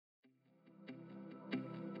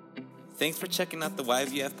Thanks for checking out the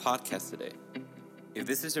YVF podcast today. If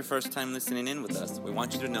this is your first time listening in with us, we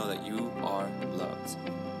want you to know that you are loved.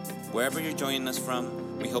 Wherever you're joining us from,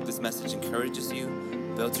 we hope this message encourages you,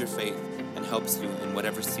 builds your faith, and helps you in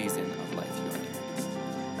whatever season of life you're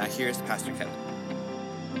in. Now here's Pastor Kevin.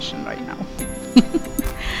 Right now.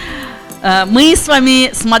 Мы с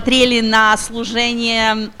вами смотрели на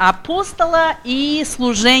служение апостола и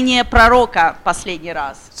служение пророка последний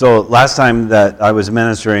раз. So last time that I was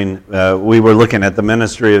ministering, we were looking at the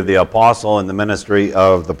ministry of the apostle and the ministry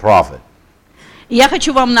of the prophet. Я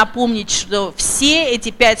хочу вам напомнить, что все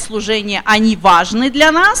эти 5 служений, они важны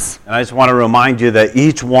для нас. And I just want to remind you that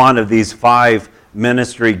each one of these 5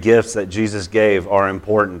 ministry gifts that Jesus gave are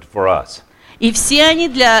important for us. И все они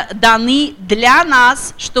даны для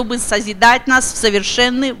нас, чтобы созидать нас в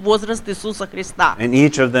совершенный возраст Иисуса Христа. And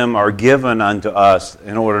each of them are given unto us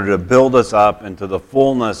in order to build us up into the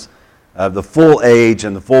fullness of the full age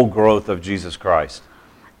and the full growth of Jesus Christ.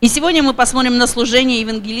 И сегодня мы посмотрим на служение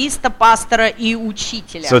евангелиста, пастора и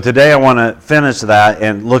учителя. So today I want to finish that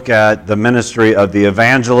and look at the ministry of the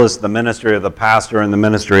evangelist, the ministry of the pastor, and the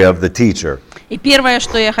ministry of the teacher. И первое,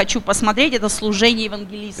 что я хочу посмотреть, это служение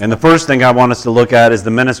евангелиста. And the first thing I want us to look at is the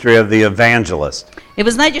ministry of the evangelist. И вы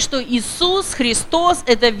знаете, что Иисус Христос –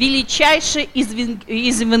 это величайший из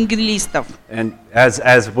евангелистов. And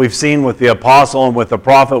as we've seen with the apostle and with the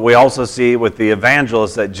prophet, we also see with the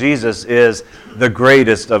evangelist that Jesus is the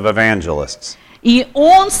greatest of evangelists. И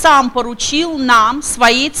Он сам поручил нам,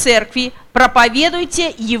 своей церкви,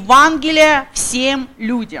 проповедуйте Евангелие всем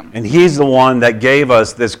людям. And he's the one that gave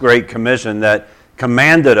us this great commission that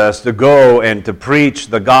commanded us to go and to preach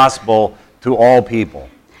the gospel to all people.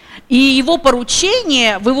 И в его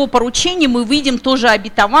поручении мы видим тоже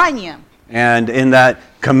обетование. And in that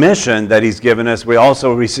commission that he's given us, we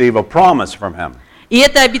also receive a promise from him. И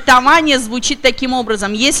это обетование звучит таким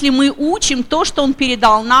образом: если мы учим то, что Он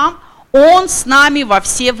передал нам, Он с нами во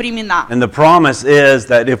все времена. And the promise is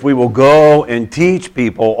that if we will go and teach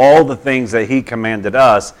people all the things that he commanded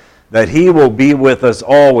us, that he will be with us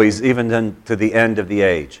always, even to the end of the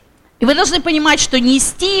age. И вы должны понимать, что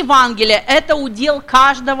нести Евангелие – это удел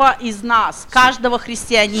каждого из нас, каждого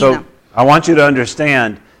христианина. So I want you to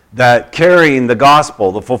understand that carrying the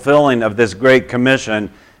gospel, the fulfilling of this great commission,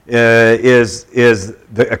 is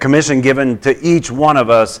a commission given to each one of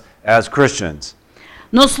us as Christians.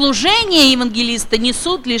 Но служение евангелиста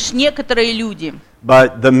несут лишь некоторые люди.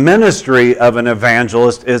 But the ministry of an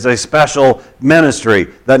evangelist is a special ministry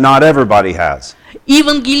that not everybody has.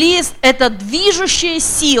 Евангелист – это движущая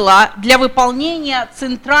сила для выполнения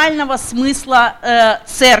центрального смысла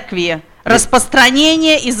церкви,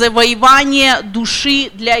 распространения и завоевания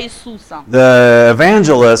души для Иисуса. The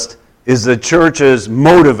evangelist is the church's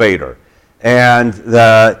motivator, and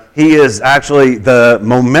he is actually the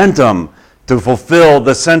momentum to fulfill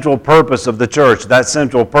the central purpose of the church, that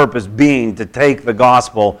central purpose being to take the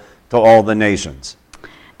gospel to all the nations.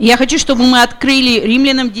 Я хочу, чтобы мы открыли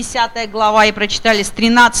Римлянам 10 глава и прочитали с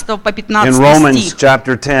 13 по 15 In Romans стих.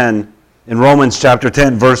 chapter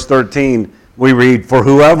 10, verse 13, we read, "For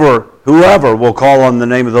whoever will call on the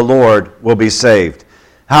name of the Lord will be saved.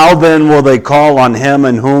 How then will they call on him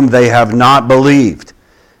in whom they have not believed?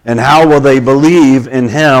 And how will they believe in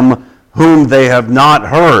him whom they have not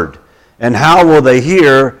heard? And how will they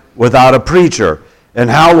hear without a preacher? And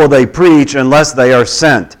how will they preach unless they are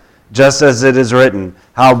sent? Just as it is written,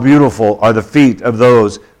 how beautiful are the feet of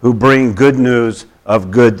those who bring good news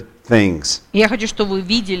of good things." Я хочу, чтобы вы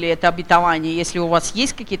видели это обетование. Если у вас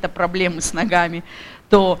есть какие-то проблемы с ногами,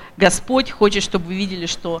 то Господь хочет, чтобы вы видели,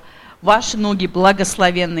 что ваши ноги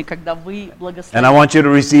благословенны, когда вы благословенны. And I want you to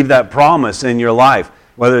receive that promise in your life.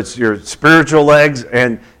 Whether it's your spiritual legs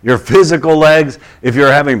and your physical legs, if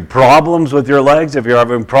you're having problems with your legs, if you're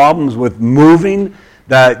having problems with moving,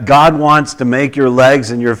 that God wants to make your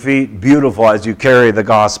legs and your feet beautiful as you carry the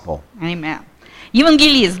gospel. Amen.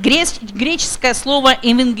 Евангелист, греческое слово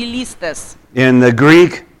евангелистес. In the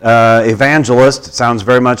Greek, evangelist sounds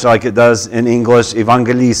very much like it does in English,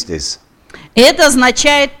 evangelistis. Это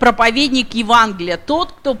означает проповедник Евангелия,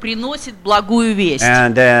 тот, кто приносит благую весть.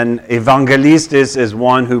 And an evangelistis is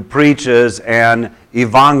one who preaches an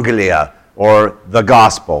evangelia, or the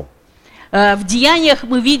gospel. В Деяниях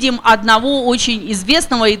мы видим одного очень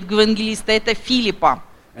известного евангелиста, это Филиппа.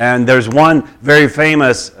 And there's one very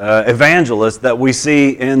famous evangelist that we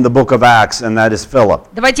see in the book of Acts, and that is Philip.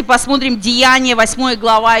 Давайте посмотрим Деяния, 8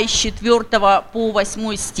 глава, из 4 по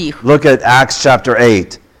 8 стих. Look at Acts chapter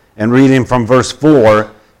 8, and reading from verse 4,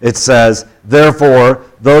 it says, "Therefore,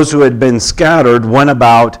 those who had been scattered went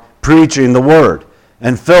about preaching the word.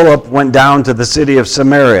 And Philip went down to the city of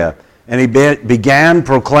Samaria, and he began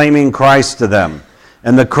proclaiming Christ to them.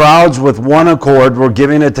 And the crowds with one accord were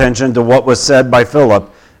giving attention to what was said by Philip,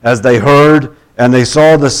 as they heard and they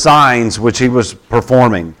saw the signs which he was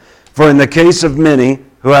performing. For in the case of many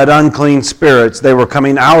who had unclean spirits, they were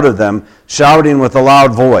coming out of them, shouting with a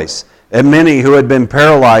loud voice. And many who had been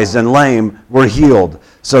paralyzed and lame were healed.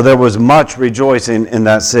 So there was much rejoicing in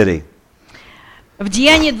that city. В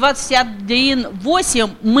Деянии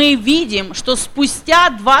 21:8 мы видим, что спустя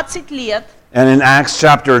 20 лет, And in Acts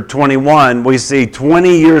chapter 21, we see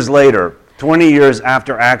 20 years later, 20 years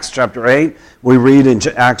after Acts chapter 8, we read in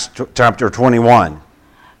Acts chapter 21.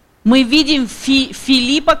 мы видим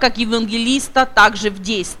Филиппа как евангелиста также в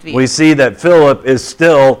действии. We see that Philip is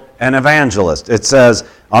still an evangelist. It says,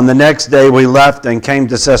 on the next day we left and came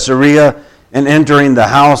to Caesarea, and entering the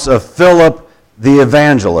house of Philip the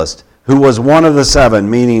evangelist, who was one of the seven,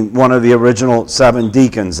 meaning one of the original 7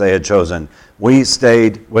 deacons they had chosen. We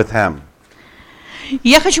stayed with him.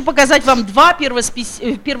 Я хочу показать вам два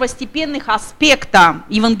первостепенных аспекта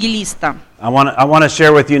евангелиста. I want to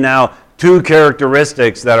share with you now 2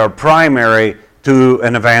 characteristics that are primary to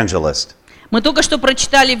an evangelist. Мы только что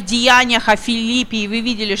прочитали в Деяниях о Филиппе, и вы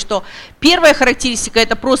видели, что первая характеристика –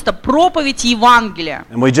 это просто проповедь Евангелия.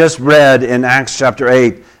 And we just read in Acts chapter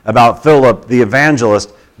 8 about Philip the evangelist,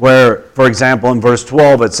 where, for example, in verse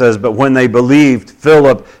 12 it says, but when they believed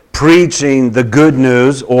Philip preaching the good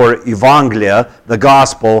news, or Evangelia, the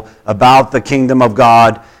gospel, about the kingdom of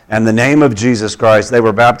God and the name of Jesus Christ, they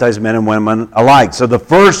were baptized men and women alike. So the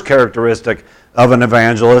first characteristic of an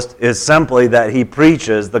evangelist is simply that he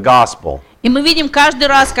preaches the gospel. И мы видим каждый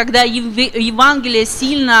раз, когда Евангелие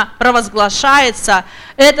сильно провозглашается,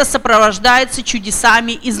 это сопровождается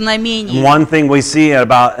чудесами и знамениями. One thing we see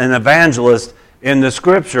about an evangelist in the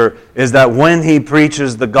scripture is that when he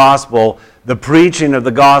preaches the gospel, the preaching of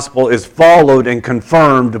the gospel is followed and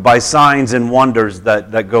confirmed by signs and wonders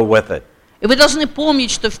that go with it. И вы должны помнить,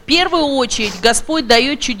 что в первую очередь Господь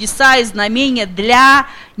дает чудеса и знамения для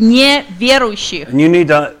неверующих. And you need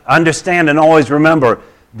to understand and always remember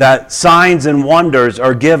that signs and wonders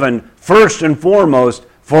are given first and foremost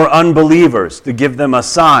for unbelievers, to give them a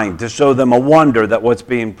sign, to show them a wonder that what's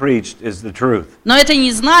being preached is the truth. Но это не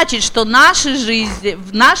значит, что в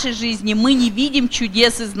нашей жизни мы не видим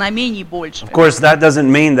чудес и знамений больше. Of course, that doesn't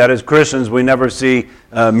mean that as Christians we never see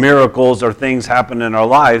miracles or things happen in our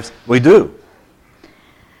lives. We do.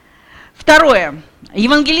 Второе.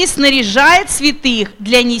 Евангелист наряжает святых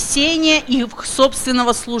для несения их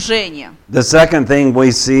собственного служения. The second thing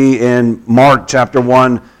we see in Mark chapter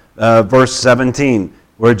 1, verse 17,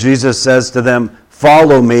 where Jesus says to them,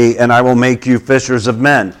 follow me and I will make you fishers of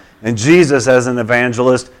men. And Jesus, as an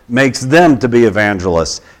evangelist, makes them to be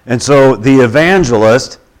evangelists. And so the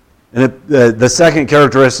evangelist, and the second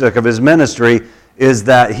characteristic of his ministry is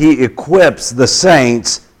that he equips the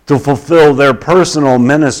saints to fulfill their personal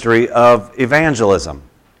ministry of evangelism.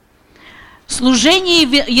 Служение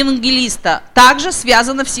евангелиста также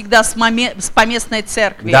связано всегда с поместной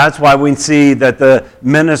церковью. That's why we see that the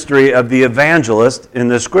ministry of the evangelist in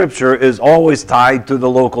the scripture is always tied to the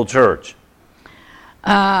local church.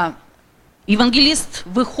 Евангелист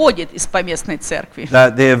выходит из поместной церкви.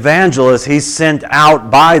 That the evangelist, he's sent out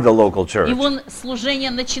by the local church. Его служение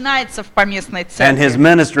начинается в поместной And his церкви.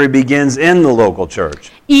 ministry begins in the local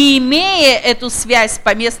church. И имея эту связь с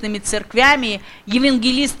поместными церквями,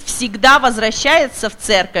 евангелист всегда возвращается в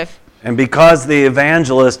церковь. And because the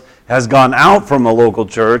evangelist has gone out from a local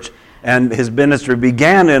church and his ministry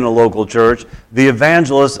began in a local church, the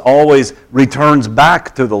evangelist always returns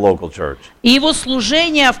back to the local church. И его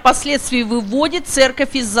служение впоследствии выводит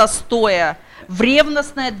церковь из застоя в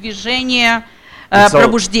ревностное движение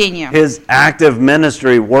пробуждения. His active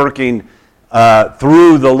ministry working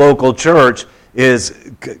through the local church is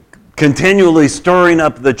continually stirring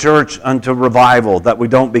up the church unto revival, that we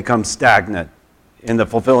don't become stagnant in the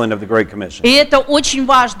fulfilling of the Great Commission. И это очень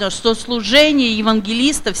важно, что служение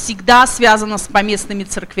евангелиста всегда связано с поместными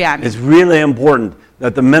церквями. It's really important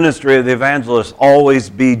that the ministry of the evangelist always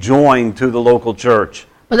be joined to the local church.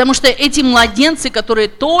 Потому что эти младенцы, которые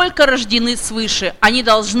только рождены свыше, они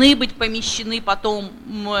должны быть помещены потом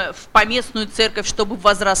в поместную церковь, чтобы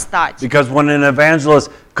возрастать. Because when an evangelist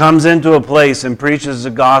comes into a place and preaches the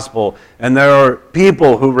gospel, and there are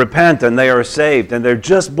people who repent and they are saved, and they're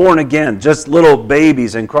just born again, just little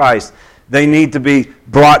babies in Christ, they need to be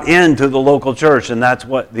brought into the local church, and that's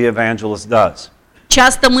what the evangelist does.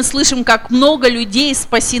 Часто мы слышим, как много людей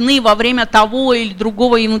спасены во время того или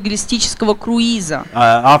другого евангелистического круиза.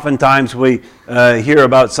 Oftentimes we hear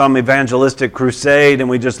about some evangelistic crusade and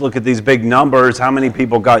we just look at these big numbers, how many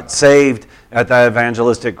people got saved at that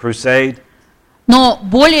evangelistic crusade. Но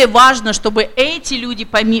более важно, чтобы эти люди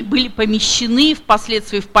были помещены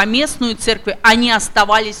впоследствии в поместную церковь, они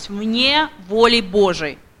оставались вне воли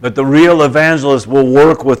Божией. But the real evangelist will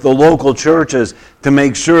work with the local churches to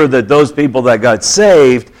make sure that those people that got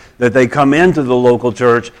saved, that they come into the local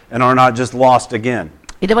church and are not just lost again.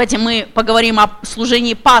 И давайте мы поговорим о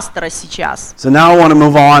служении пастора сейчас. So now I want to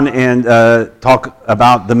move on and talk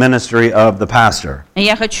about the ministry of the pastor.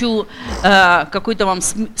 Я хочу какую-то вам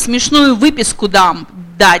смешную выписку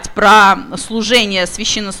дать про служение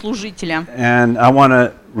священнослужителя. And I want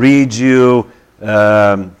to read you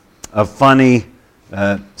a funny,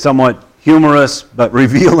 somewhat humorous but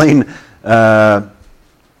revealing, I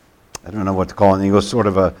don't know what to call it in English, sort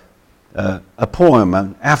of a poem,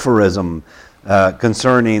 an aphorism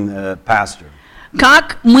concerning the pastor.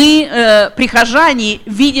 Как мы, прихожане,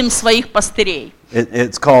 видим своих пастырей.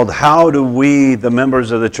 It's called How Do We, the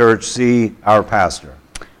Members of the Church, See Our Pastor?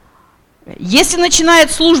 Если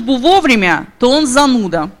начинает службу вовремя, то он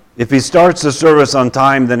зануда. If he starts the service on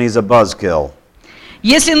time, then he's a buzzkill.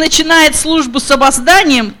 Если начинает службу с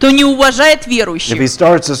опозданием, то не уважает If верующих. he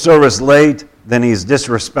starts the service late, then he's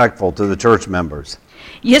disrespectful to the church members.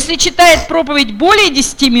 Если читает проповедь более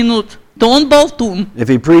 10 минут, то он болтун. If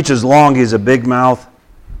he preaches long, he's a big mouth.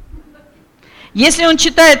 Если он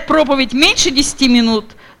читает проповедь меньше 10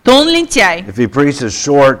 минут, то он лентяй. If he preaches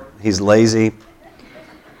short, he's lazy.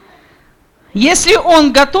 Если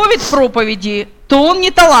он готовит проповеди, то он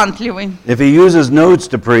не талантливый. If he uses notes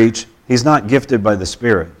to preach, he's not gifted by the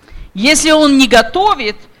Spirit. Если он не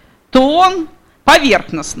готовит, то он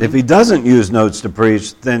поверхностный. If he doesn't use notes to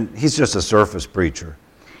preach, then he's just a surface preacher.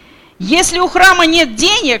 Если у храма нет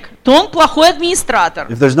денег, то он плохой администратор.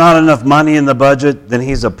 If there's not enough money in the budget, then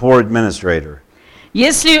he's a poor administrator.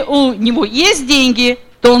 Если у него есть деньги,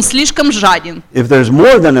 то он слишком жаден. If there's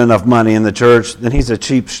more than enough money in the church, then he's a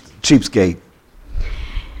cheapskate.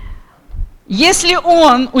 Если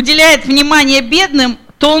он уделяет внимание бедным,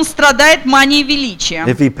 то он страдает манией величия.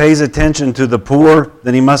 If he pays attention to the poor,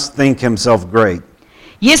 then he must think himself great.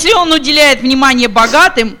 Если он уделяет внимание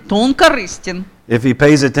богатым, то он корыстен. If he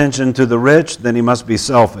pays attention to the rich, then he must be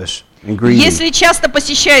selfish and greedy. Если часто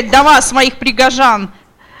посещает дома своих прихожан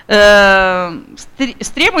с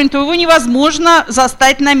требованием, то его невозможно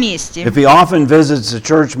застать на месте. If he often visits the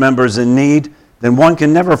church members in need, then one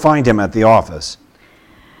can never find him at the office.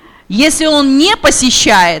 Если он не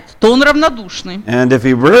посещает, то он равнодушный. And if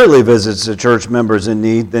he rarely visits the church members in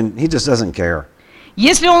need, then he just doesn't care.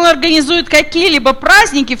 Если он организует какие-либо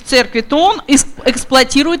праздники в церкви, то он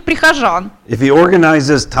эксплуатирует прихожан. If he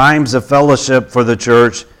organizes times of fellowship for the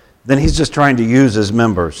church, then he's just trying to use his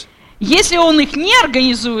members. Если он их не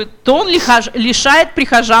организует, то он лишает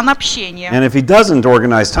прихожан общения. And if he doesn't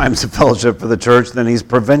organize times of fellowship for the church, then he's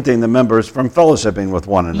preventing the members from fellowshipping with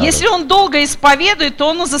one another. Если он долго исповедует, то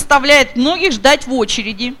он заставляет многих ждать в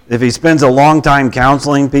очереди. If he spends a long time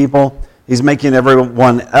counseling people, he's making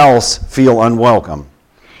everyone else feel unwelcome.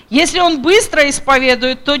 Если он быстро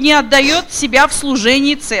исповедует, то не отдает себя в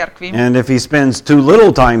служении церкви. And if he spends too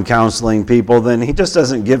little time counseling people, then he just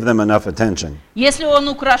doesn't give them enough attention. Если он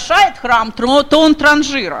украшает храм, то он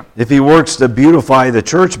транжира. If he works to beautify the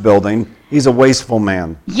church building, he's a wasteful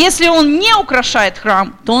man. Если он не украшает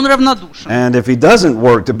храм, то он равнодушен. And if he doesn't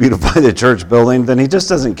work to beautify the church building, then he just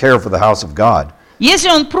doesn't care for the house of God. Если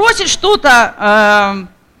он просит что-то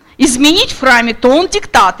изменить в храме, то он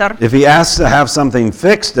диктатор. If he asks to have something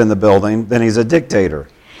fixed in the building, then he's a dictator.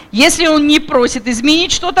 Если он не просит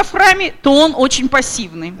изменить что-то в храме, то он очень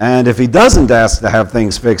пассивный. And if he doesn't ask to have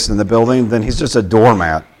things fixed in the building, then he's just a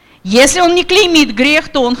doormat. Если он не клеймит грех,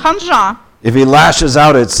 то он ханжа. If he lashes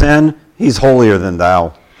out at sin, he's holier than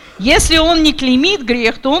thou. Если он не клеймит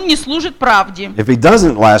грех, то он не служит правде. If he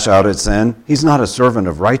doesn't lash out at sin, he's not a servant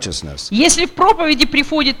of righteousness. Если в проповеди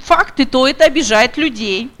приходят факты, то это обижает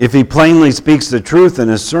людей. If he plainly speaks the truth in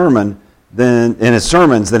his sermons, then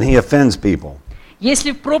he offends people.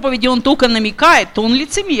 Если в проповеди он только намекает, то он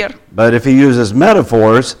лицемер. But if he uses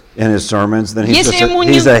metaphors in his sermons, then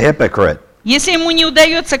he's a hypocrite. Если ему не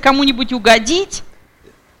удается кому-нибудь угодить,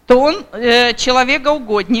 то он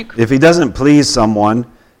человекоугодник. If he doesn't please someone,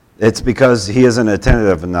 it's because he isn't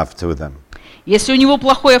attentive enough to them. Если у него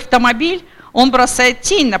плохой автомобиль, он бросает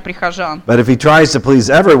тень на прихожан. But if he tries to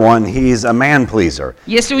please everyone, he's a man pleaser.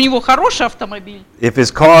 Если у него хороший автомобиль, If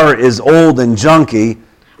his car is old and junky,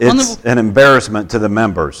 it's an embarrassment to the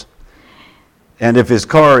members. And if his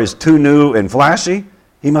car is too new and flashy,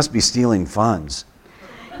 he must be stealing funds.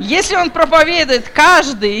 если он проповедует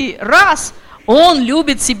каждый раз, он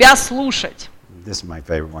любит себя слушать. This is my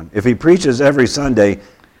favorite one. If he preaches every Sunday,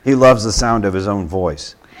 he loves the sound of his own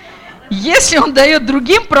voice. Если он дает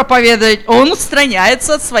другим проповедовать, он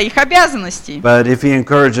устраняется от своих обязанностей. But if he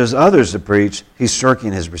encourages others to preach, he's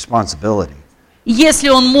shirking his responsibility. Если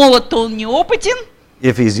он молод, то он неопытен.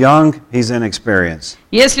 If he's young, he's inexperienced.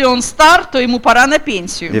 Если он стар, то ему пора на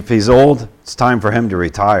пенсию. If he's old, it's time for him to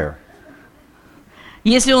retire.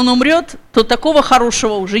 Если он умрет, то такого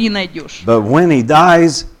хорошего уже не найдешь. But when he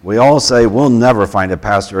dies, we all say we'll never find a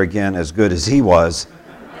pastor again as good as he was.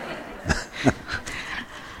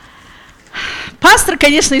 Пастор,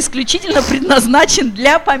 конечно, исключительно предназначен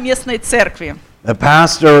для поместной церкви. The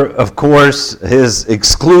pastor, of course, his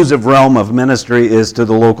exclusive realm of ministry is to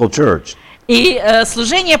the local church. И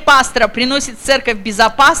служение пастора приносит в церковь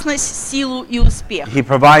безопасность, силу и успех. He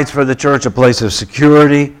provides for the church a place of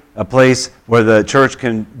security, a place where the church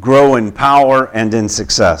can grow in power and in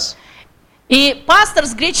success. И пастор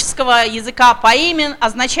с греческого языка поимен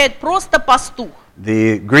означает просто пастух.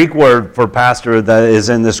 The Greek word for pastor that is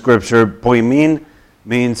in the scripture, poimen,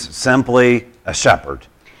 means simply a shepherd.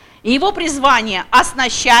 И его призвание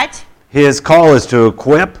оснащать, His call is to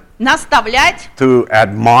equip, наставлять to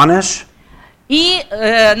admonish, и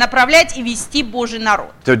направлять и вести Божий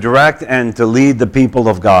народ. to direct, and to lead the people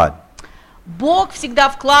of God. Бог всегда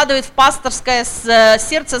вкладывает в пасторское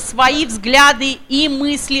сердце свои взгляды и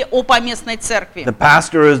мысли о поместной церкви. The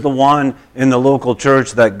pastor is the one in the local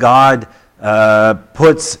church that God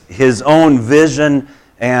puts his own vision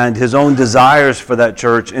and his own desires for that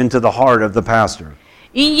church into the heart of the pastor.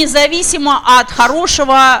 И независимо от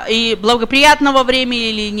хорошего и благоприятного времени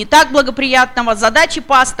или не так благоприятного, задачи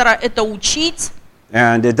пастора – это учить.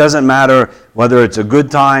 And it doesn't matter whether it's a good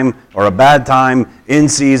time or a bad time, in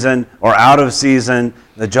season or out of season,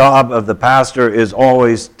 the job of the pastor is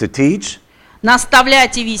always to teach,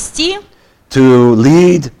 Наставлять и вести, to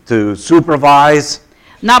lead, to supervise,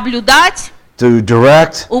 наблюдать, to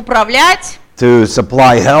direct, управлять, to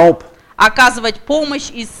supply help, оказывать помощь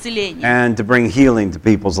и исцеление. and to bring healing to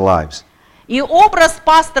people's lives. И образ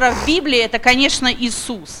пастора в Библии – это, конечно,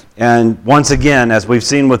 Иисус. And once again, as we've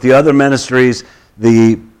seen with the other ministries,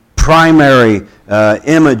 the primary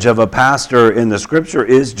image of a pastor in the scripture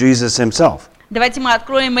is Jesus himself. Давайте мы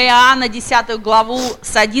откроем Иоанна 10 главу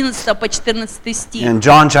с 11 по 14 стих. In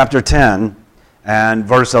John chapter 10 and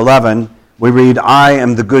verse 11, we read, I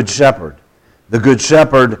am the good shepherd. The good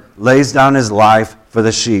shepherd lays down his life for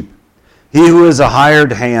the sheep. He who is a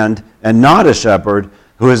hired hand and not a shepherd,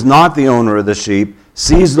 who is not the owner of the sheep,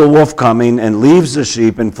 sees the wolf coming and leaves the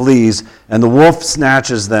sheep and flees, and the wolf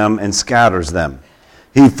snatches them and scatters them.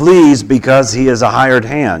 He flees because he is a hired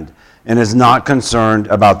hand and is not concerned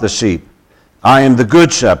about the sheep. I am the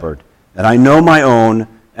good shepherd, and I know my own,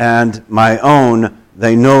 and my own,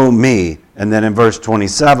 they know me. And then in verse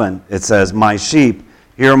 27, it says, my sheep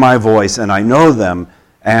hear my voice, and I know them,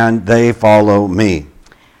 and they follow me.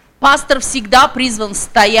 Пастор всегда призван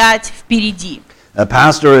стоять впереди. A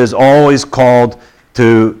pastor is always called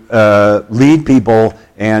to lead people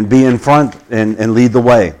and be in front and lead the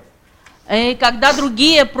way. И когда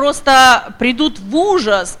другие просто придут в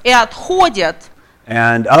ужас и отходят,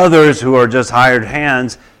 And others who are just hired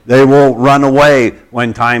hands, they will run away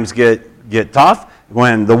when times get tough.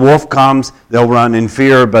 When the wolf comes, they'll run in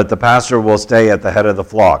fear, but the pastor will stay at the head of the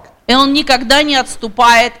flock. и он никогда не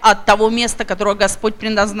отступает от того места, которое Господь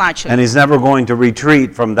предназначил. And he's never going to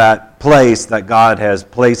retreat from that place that God has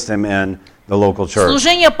placed him in, the local church.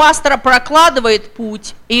 Служение пастора прокладывает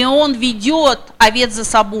путь, и он ведет овец за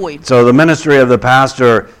собой. So the ministry of the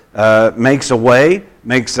pastor makes a way,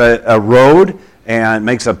 makes a road, and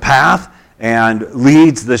makes a path, and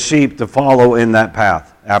leads the sheep to follow in that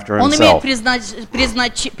path after Он имеет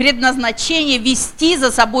himself. предназначение вести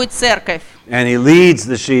за собой церковь. And he leads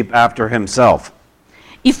the sheep after himself.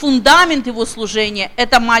 И фундамент его служения –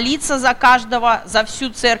 это молиться за каждого, за всю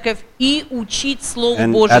церковь и учить Слову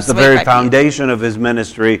And Божию at the своих very овец. foundation of his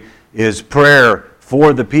ministry is prayer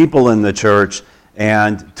for the people in the church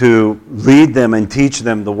and to lead them and teach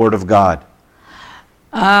them the Word of God.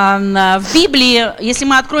 В Библии, если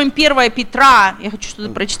мы откроем 1 Петра, я хочу, чтобы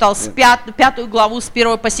ты прочитал 5 главу с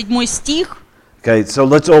 1 по 7 стих. Okay, so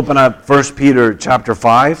let's open up 1 Peter chapter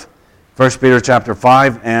 5. 1 Peter chapter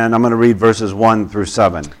 5, and I'm going to read verses 1 through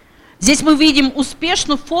 7. Здесь мы видим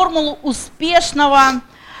успешную формулу успешного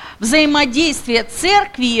взаимодействия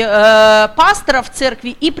церкви, пасторов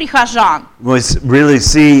церкви и прихожан. We really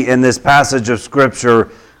see in this passage of Scripture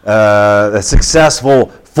a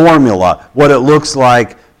successful formula, what it looks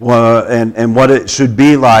like and what it should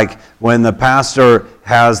be like when the pastor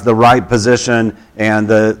has the right position and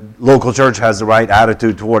the local church has the right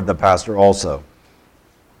attitude toward the pastor also.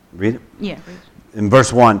 Read it. Yeah. In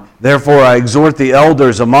verse 1, therefore I exhort the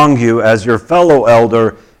elders among you as your fellow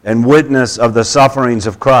elder and witness of the sufferings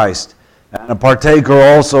of Christ, and a partaker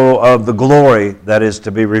also of the glory that is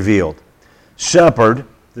to be revealed. Shepherd,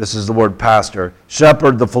 this is the word pastor,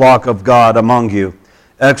 shepherd the flock of God among you,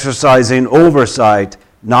 exercising oversight,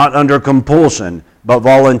 not under compulsion, but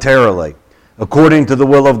voluntarily, according to the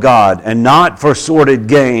will of God, and not for sordid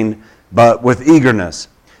gain, but with eagerness,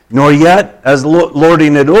 nor yet as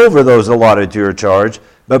lording it over those allotted to your charge,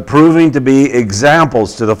 but proving to be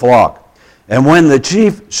examples to the flock. And when the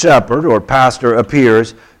chief shepherd or pastor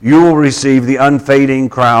appears, you will receive the unfading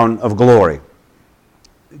crown of glory.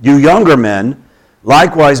 You younger men,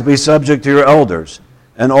 likewise be subject to your elders,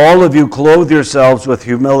 and all of you clothe yourselves with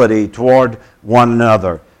humility toward one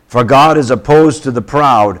another. For God is opposed to the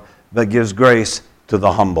proud, but gives grace to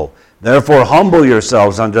the humble. Therefore humble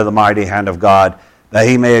yourselves under the mighty hand of God, that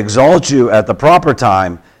he may exalt you at the proper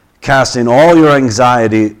time, casting all your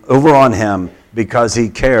anxiety over on him, because he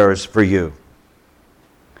cares for you.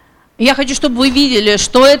 Я хочу, чтобы вы видели,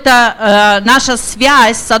 что это наша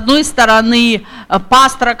связь, с одной стороны,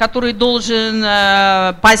 пастора, который должен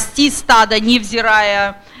пасти стадо,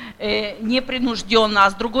 невзирая непринужденно, а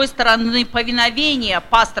с другой стороны, повиновение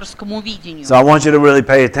пасторскому видению. So I want you to really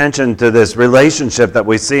pay attention to this relationship that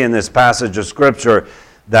we see in this passage of Scripture,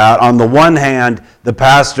 that on the one hand, the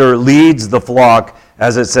pastor leads the flock,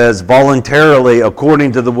 as it says, voluntarily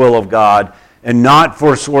according to the will of God, and not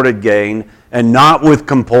for sordid gain, and not with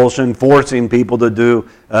compulsion, forcing people to do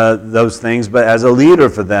those things, but as a leader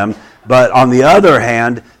for them. But on the other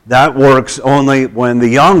hand, that works only when the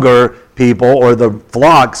younger people or the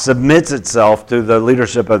flock submits itself to the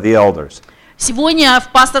leadership of the elders. Сегодня в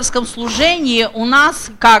пасторском служении у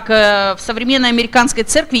нас, как в современной американской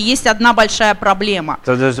церкви, есть одна большая проблема.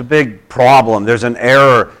 So there's a big problem. There's an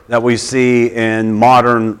error that we see in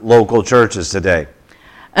modern local churches today.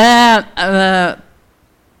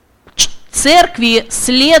 Церкви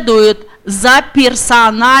следуют за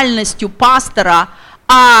персональностью пастора,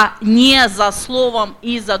 а не за Словом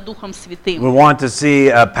и за Духом Святым. We want to see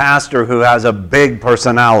a pastor who has a big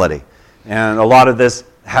personality. And a lot of this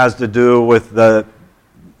has to do with the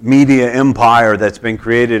media empire that's been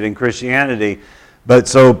created in Christianity. But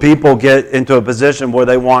so people get into a position where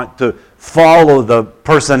they want to follow the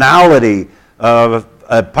personality of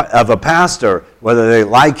a pastor, whether they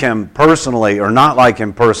like him personally or not like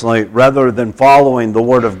him personally, rather than following the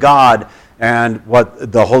Word of God and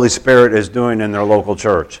what the Holy Spirit is doing in their local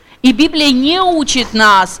church. И Библия не учит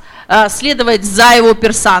нас следовать за его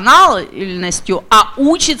персональностью, а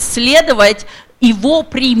учит следовать его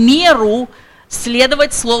примеру,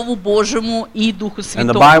 следовать Слову Божьему и Духу And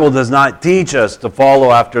the Святому. Bible does not teach us to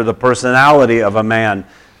follow after the personality of a man,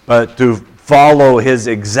 but to follow his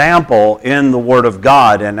example in the Word of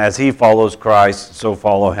God, and as he follows Christ, so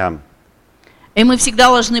follow him. И мы всегда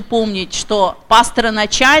должны помнить, что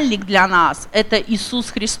пастор-начальник для нас – это Иисус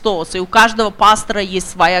Христос, и у каждого пастора есть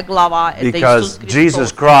своя глава, это Иисус Because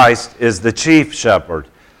Jesus Христос. Christ is the chief shepherd,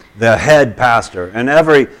 the head pastor, and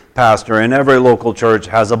every pastor in every local church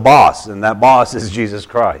has a boss, and that boss is Jesus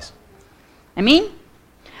Christ. Аминь.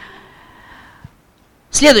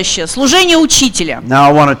 Следующее. Служение учителя. Now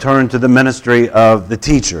I want to turn to the ministry of the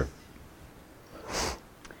teacher.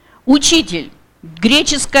 Учитель.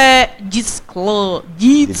 Греческое «дискалос»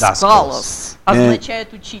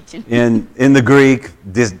 означает учитель. In the Greek,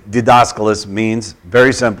 didaskalos means,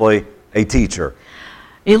 very simply, a teacher.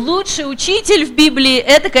 И лучший учитель в Библии –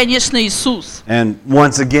 это, конечно, Иисус. And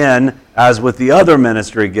once again, as with the other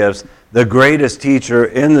ministry gifts, the greatest teacher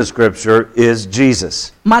in the Scripture is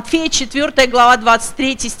Jesus. Матфея 4 глава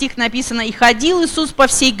 23 стих написано: «И ходил Иисус по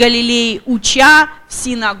всей Галилее, уча в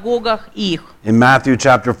синагогах их». In Matthew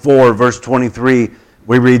chapter 4, verse 23,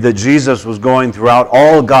 we read that Jesus was going throughout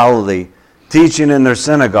all Galilee, teaching in their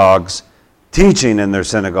synagogues,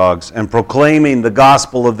 and proclaiming the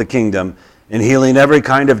gospel of the kingdom, and healing every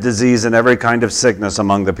kind of disease and every kind of sickness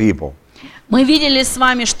among the people. Мы видели с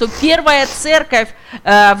вами, что первая церковь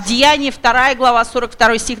в Деянии 2 глава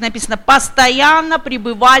 42 стих написано: «Постоянно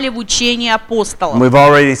пребывали в учении апостолов». We've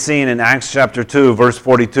already seen in Acts chapter 2, verse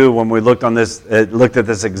 42, when we looked at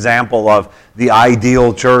this example of the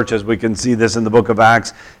ideal church, as we can see this in the book of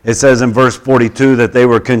Acts, it says in verse 42 that they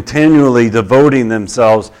were continually devoting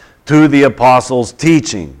themselves to the apostles'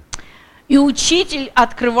 teaching. И учитель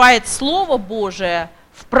открывает Слово Божие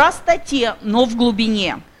в простоте, но в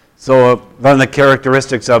глубине. So one of the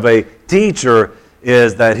characteristics of a teacher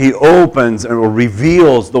is that he opens or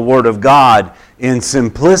reveals the Word of God in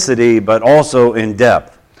simplicity, but also in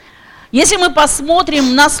depth. Если мы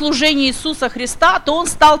посмотрим на служение Иисуса Христа, то Он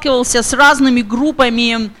сталкивался с разными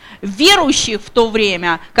группами верующих в то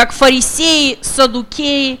время, как фарисеи,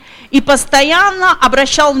 саддукеи, и постоянно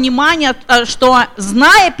обращал внимание, что,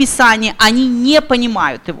 зная Писание, они не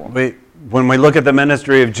понимают его. When we look at the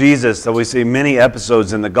ministry of Jesus, so we see many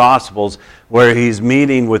episodes in the Gospels where he's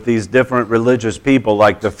meeting with these different religious people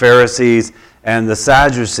like the Pharisees and the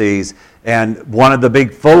Sadducees. And one of the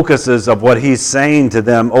big focuses of what he's saying to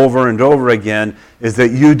them over and over again is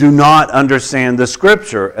that you do not understand the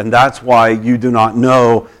Scripture, and that's why you do not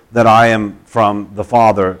know that I am from the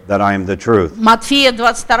Father, that I am the truth. Матфея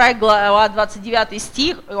 22 глава, 29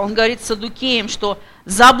 стих, он говорит саддукеям, что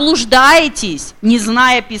заблуждаетесь, не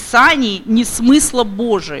зная Писаний, ни смысла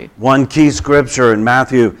Божия. One key scripture in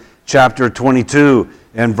Matthew chapter 22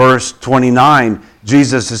 and verse 29,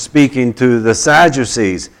 Jesus is speaking to the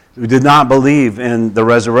Sadducees who did not believe in the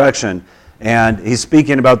resurrection. And he's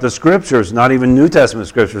speaking about the scriptures, not even New Testament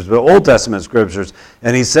scriptures, but Old Testament scriptures.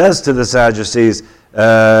 And he says to the Sadducees,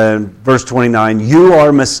 verse 29, you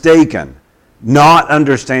are mistaken, not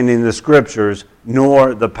understanding the scriptures,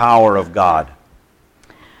 nor the power of God.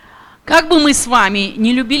 Как бы мы с вами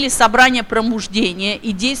не любили собрания пробуждения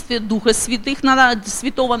и действия Духа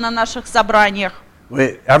Святого на наших собраниях,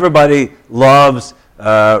 everybody loves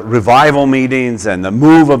revival meetings and the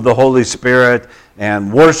move of the Holy Spirit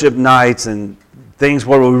and worship nights and things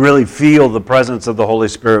where we really feel the presence of the Holy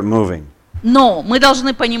Spirit moving. Но мы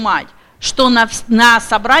должны понимать, что на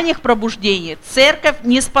собраниях пробуждения церковь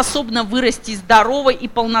не способна вырасти здоровой и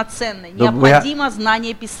полноценной. Необходимо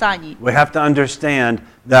знание Писаний. We have to understand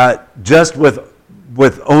that just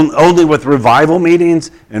only with revival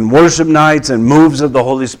meetings and worship nights and moves of the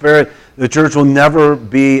Holy Spirit, the church will never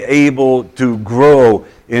be able to grow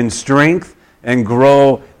in strength and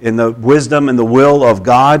grow in the wisdom and the will of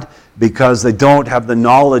God because they don't have the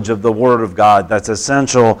knowledge of the Word of God that's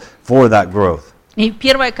essential for that growth. И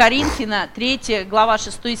 1 Коринфянам 3 глава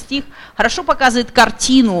 6 стих хорошо показывает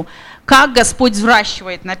картину, как Господь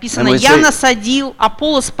взращивает. Написано: «Я насадил,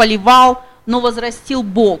 Аполлос поливал, но возрастил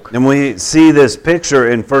Бог». And we see this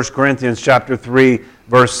picture in 1 Corinthians chapter 3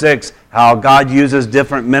 verse 6, how God uses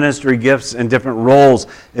different ministry gifts and different roles.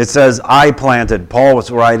 It says, I planted. Paul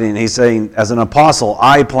was writing, he's saying, as an apostle,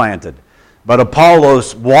 I planted. But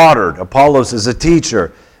Apollos watered. Apollos is a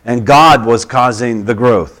teacher, and God was causing the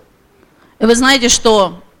growth. И вы знаете,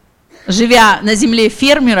 что, живя на земле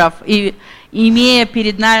фермеров и имея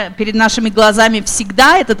перед нашими глазами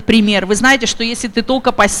всегда этот пример, вы знаете, что если ты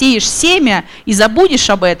только посеешь семя и забудешь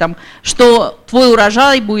об этом, что твой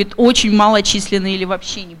урожай будет очень малочисленный или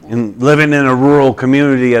вообще не будет. And living in a rural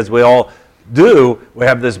community, as we all do, we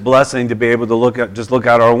have this blessing to be able to look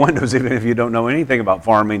out our windows, even if you don't know anything about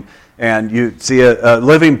farming, and you see a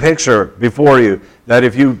living picture before you, that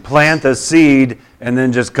if you plant a seed and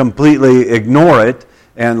then just completely ignore it,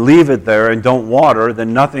 and leave it there and don't water,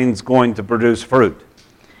 then nothing's going to produce fruit.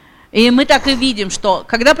 И мы так и видим, что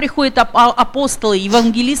когда приходят апостолы,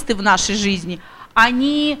 евангелисты в нашей жизни,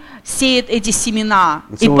 они сеют эти семена,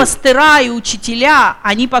 и пастыра, и учителя,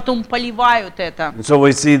 они потом поливают это,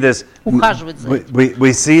 ухаживают за этим.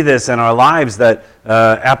 We see this in our lives, that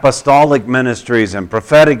apostolic ministries and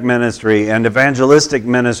prophetic ministry and evangelistic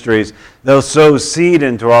ministries, they'll sow seed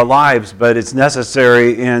into our lives, but it's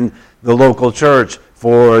necessary in the local church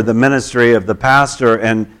for the ministry of the pastor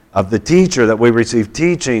and of the teacher that we receive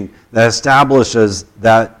teaching that establishes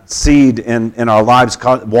that seed in our lives,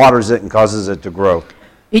 waters it and causes it to grow.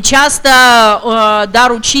 И часто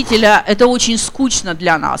дар учителя – это очень скучно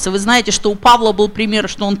для нас. И вы знаете, что у Павла был пример,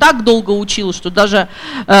 что он так долго учил, что даже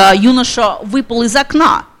юноша выпал из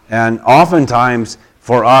окна. And oftentimes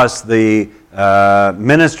for us, the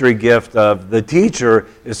ministry gift of the teacher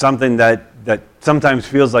is something that sometimes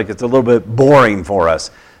feels like it's a little bit boring for us,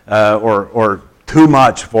 or too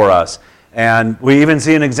much for us. And we even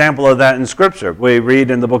see an example of that in Scripture. We read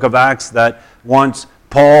in the book of Acts that once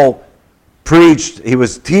Paul preached, he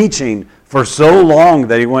was teaching for so long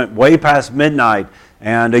that he went way past midnight,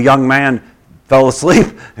 and a young man fell asleep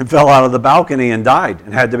and fell out of the balcony and died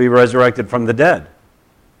and had to be resurrected from the dead.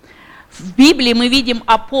 В Библии мы видим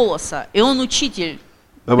Аполлоса, и он учитель,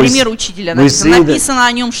 пример учителя. Написано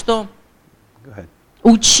о нем, что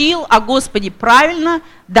учил о Господе правильно,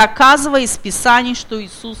 доказывая из Писаний, что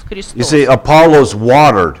Иисус Христос. You see, Apollos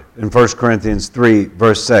watered in 1 Corinthians 3,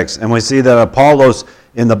 verse 6. And we see that Apollos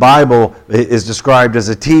in the Bible is described as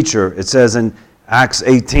a teacher. It says in Acts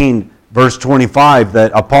 18, verse 25,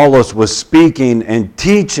 that Apollos was speaking and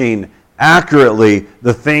teaching accurately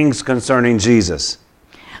the things concerning Jesus.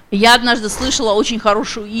 Я однажды слышала очень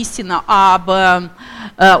хорошую истину об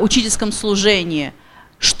учительском служении.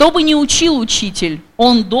 Что бы ни учил учитель,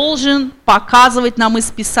 он должен показывать нам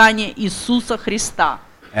из Писания Иисуса Христа.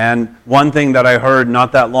 And one thing that I heard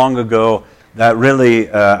not that long ago that really,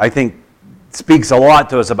 I think, speaks a lot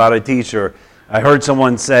to us about a teacher. I heard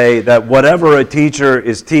someone say that whatever a teacher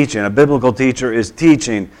is teaching, a biblical teacher is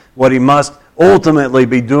teaching, what he must ultimately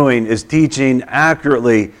be doing is teaching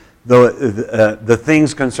accurately the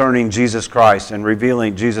things concerning Jesus Christ and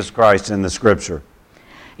revealing Jesus Christ in the Scripture.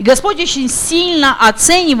 И Господь очень сильно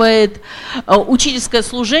оценивает учительское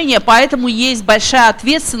служение, поэтому есть большая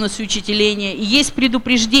ответственность учителения и есть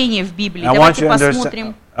предупреждение в Библии. Давайте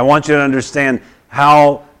посмотрим. I want you to understand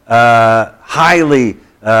how highly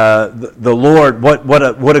the Lord,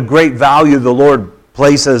 what a great value the Lord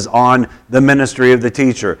places on the ministry of the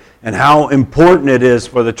teacher and how important it is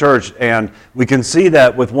for the church. And we can see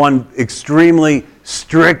that with one extremely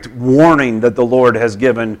strict warning that the Lord has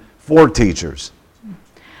given for teachers.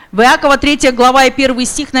 В Иакова 3 глава и 1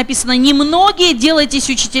 стих написано: «Немногие делайтесь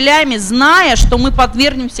учителями, зная, что мы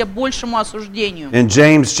подвергнемся большему осуждению». In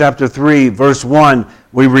James chapter 3, verse 1,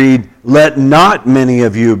 we read, "Let not many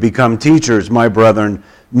of you become teachers, my brethren,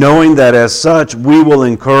 knowing that as such we will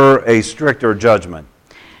incur a stricter judgment."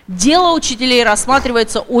 Дело учителей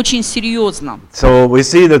рассматривается очень серьезно. So we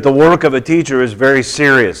see that the work of a teacher is very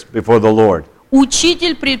serious before the Lord.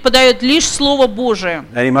 Учитель преподает лишь Слово Божие.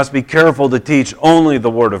 And he must be careful to teach only the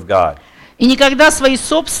Word of God. И никогда свои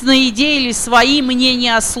собственные идеи или свои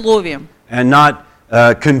мнения о Слове. And not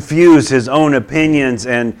confuse his own opinions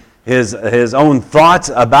and his own thoughts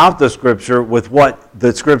about the Scripture with what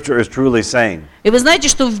the Scripture is truly saying. И вы знаете,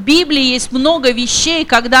 что в Библии есть много вещей,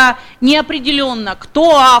 когда неопределенно,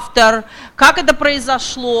 кто автор, как это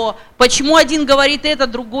произошло, почему один говорит это,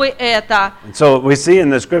 другой это. And so we see in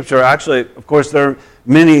the Scripture, actually, of course, there are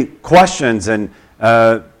many questions and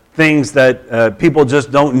things that people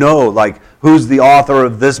just don't know, like who's the author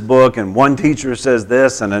of this book, and one teacher says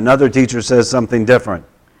this, and another teacher says something different.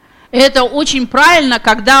 Это очень правильно,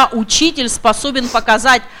 когда учитель способен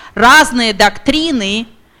показать разные доктрины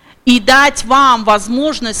и дать вам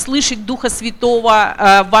возможность слышать Духа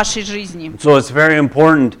Святого в вашей жизни. So it's very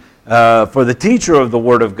important for the teacher of the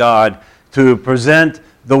Word of God to present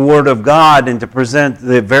the Word of God and to present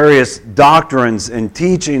the various doctrines and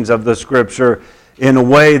teachings of the Scripture in a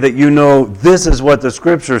way that you know this is what the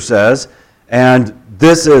Scripture says, and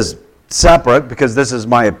this is separate because this is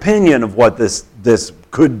my opinion of what this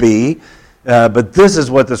could be, but this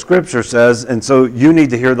is what the Scripture says, and so you need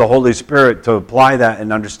to hear the Holy Spirit to apply that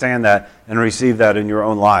and understand that and receive that in your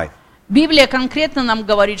own life. Библия конкретно нам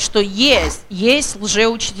говорит, что есть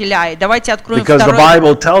лжеучителя. И давайте откроем Because the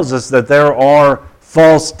Bible tells us that there are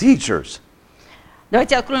false teachers.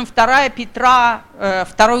 Давайте откроем 2 Петра,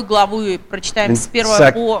 2 главу и прочитаем с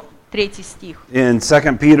 1 по 3 стих. In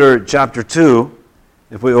 2 Peter chapter 2,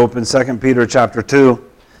 if we open 2 Peter chapter 2,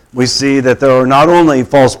 we see that there are not only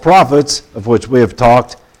false prophets, of which we have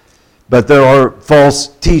talked, but there are false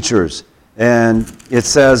teachers. And it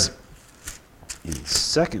says in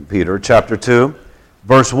 2 Peter chapter 2,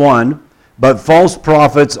 verse 1, "But false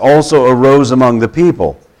prophets also arose among the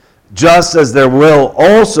people, just as there will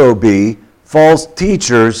also be false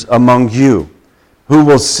teachers among you, who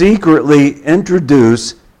will secretly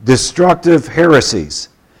introduce destructive heresies,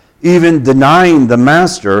 even denying the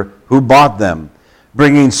master who bought them,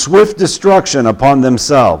 bringing swift destruction upon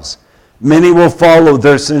themselves. Many will follow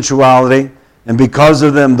their sensuality, and because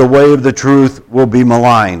of them the way of the truth will be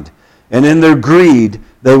maligned. And in their greed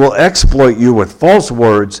they will exploit you with false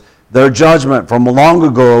words. Their judgment from long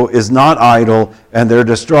ago is not idle, and their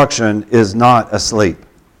destruction is not asleep."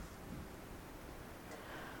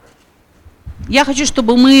 Я хочу,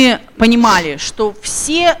 чтобы мы понимали, что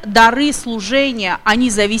все дары служения, они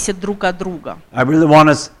зависят друг от друга. I really want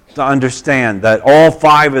us to understand that all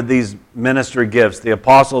 5 of these ministry gifts, the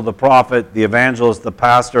apostle, the prophet, the evangelist, the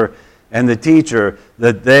pastor, and the teacher,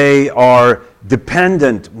 that they are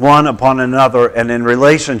dependent one upon another and in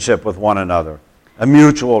relationship with one another, a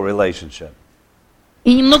mutual relationship.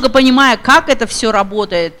 И немного понимая, как это все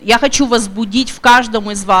работает, я хочу возбудить в каждом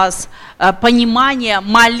из вас понимание,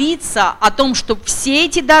 молиться о том, чтобы все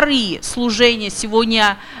эти дары служения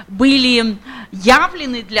сегодня были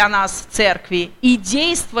явлены для нас в церкви и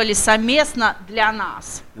действовали совместно для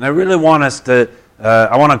нас. And I really want us to,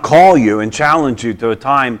 I want to call you and challenge you to a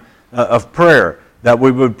time of prayer, that we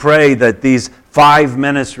would pray that these 5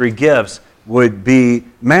 ministry gifts would be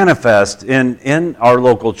manifest in our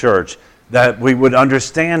local church, that we would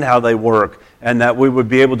understand how they work, and that we would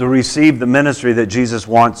be able to receive the ministry that Jesus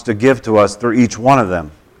wants to give to us through each one of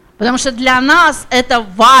them. Потому что для нас это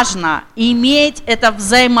важно, иметь это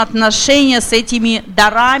взаимоотношение с этими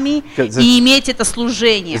дарами и иметь это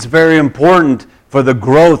служение. It's very important for the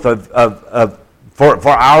growth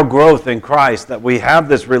for our growth in Christ, that we have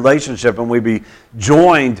this relationship and we be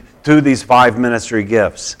joined to these 5 ministry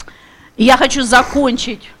gifts. И я хочу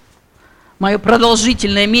закончить мое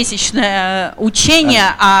продолжительное месячное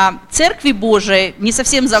учение о Церкви Божией. Не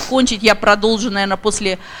совсем закончить, я продолжу, наверное,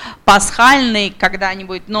 после пасхальной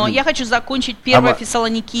когда-нибудь. Но я хочу закончить 1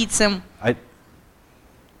 Фессалоникийцам.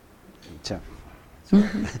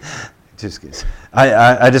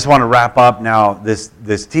 I just want to wrap up now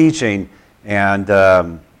this teaching, and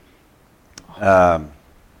the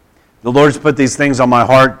Lord's put these things on my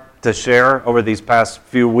heart to share over these past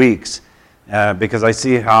few weeks because I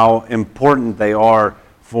see how important they are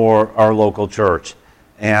for our local church.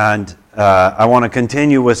 And I want to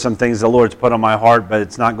continue with some things the Lord's put on my heart, but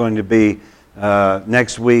it's not going to be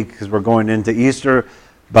next week because we're going into Easter.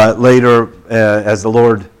 But later, as the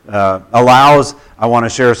Lord allows, I want to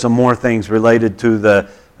share some more things related to the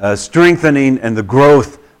strengthening and the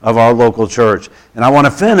growth of our local church. And I want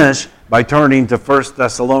to finish by turning to 1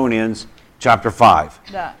 Thessalonians chapter 5.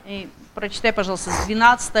 Да, и прочитай, пожалуйста, с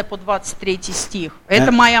 12 по 23 стих.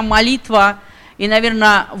 Это моя молитва, и,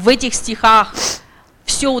 наверное, в этих стихах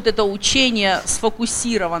все вот это учение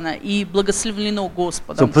сфокусировано и благословлено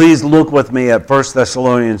Господом. So please look with me at 1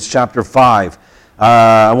 Thessalonians chapter 5.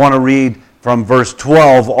 I want to read from verse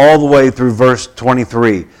 12 all the way through verse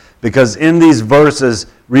 23, because in these verses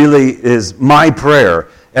really is my prayer.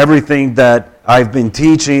 Everything that I've been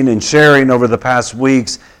teaching and sharing over the past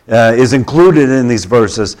weeks is included in these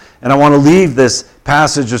verses. And I want to leave this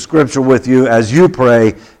passage of Scripture with you as you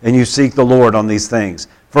pray and you seek the Lord on these things.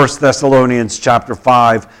 1 Thessalonians chapter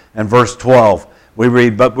 5 and verse 12. We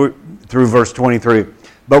read through verse 23.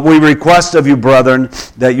 But we request of you, brethren,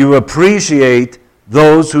 that you appreciate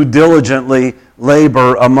those who diligently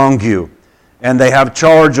labor among you, and they have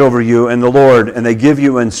charge over you in the Lord, and they give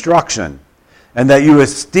you instruction, and that you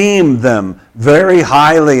esteem them very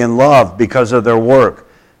highly in love because of their work.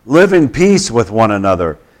 Live in peace with one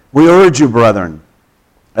another. We urge you, brethren,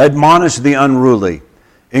 admonish the unruly,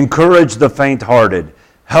 encourage the faint-hearted,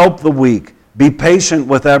 help the weak, be patient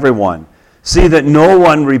with everyone. See that no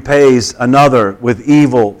one repays another with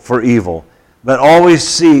evil for evil, but always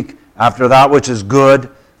seek after that which is good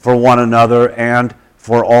for one another and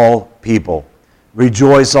for all people.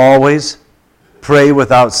 Rejoice always, pray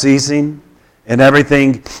without ceasing, in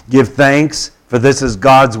everything give thanks, for this is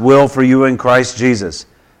God's will for you in Christ Jesus.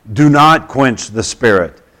 Do not quench the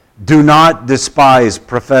Spirit. Do not despise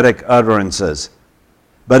prophetic utterances,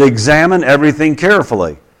 but examine everything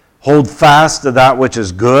carefully. Hold fast to that which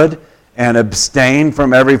is good, and abstain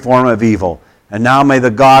from every form of evil. And now may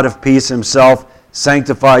the God of peace himself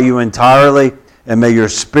sanctify you entirely, and may your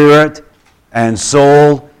spirit and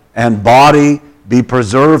soul and body be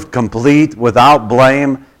preserved complete without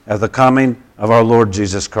blame at the coming of our Lord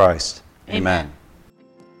Jesus Christ. Amen.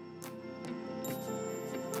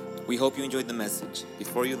 We hope you enjoyed the message.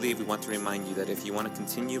 Before you leave, we want to remind you that if you want to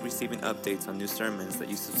continue receiving updates on new sermons, that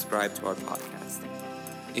you subscribe to our podcast.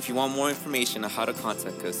 If you want more information on how to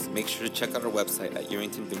contact us, make sure to check out our website at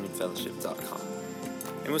UrringtonVineyardFellowship.com.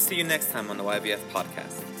 And we'll see you next time on the YVF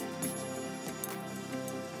podcast.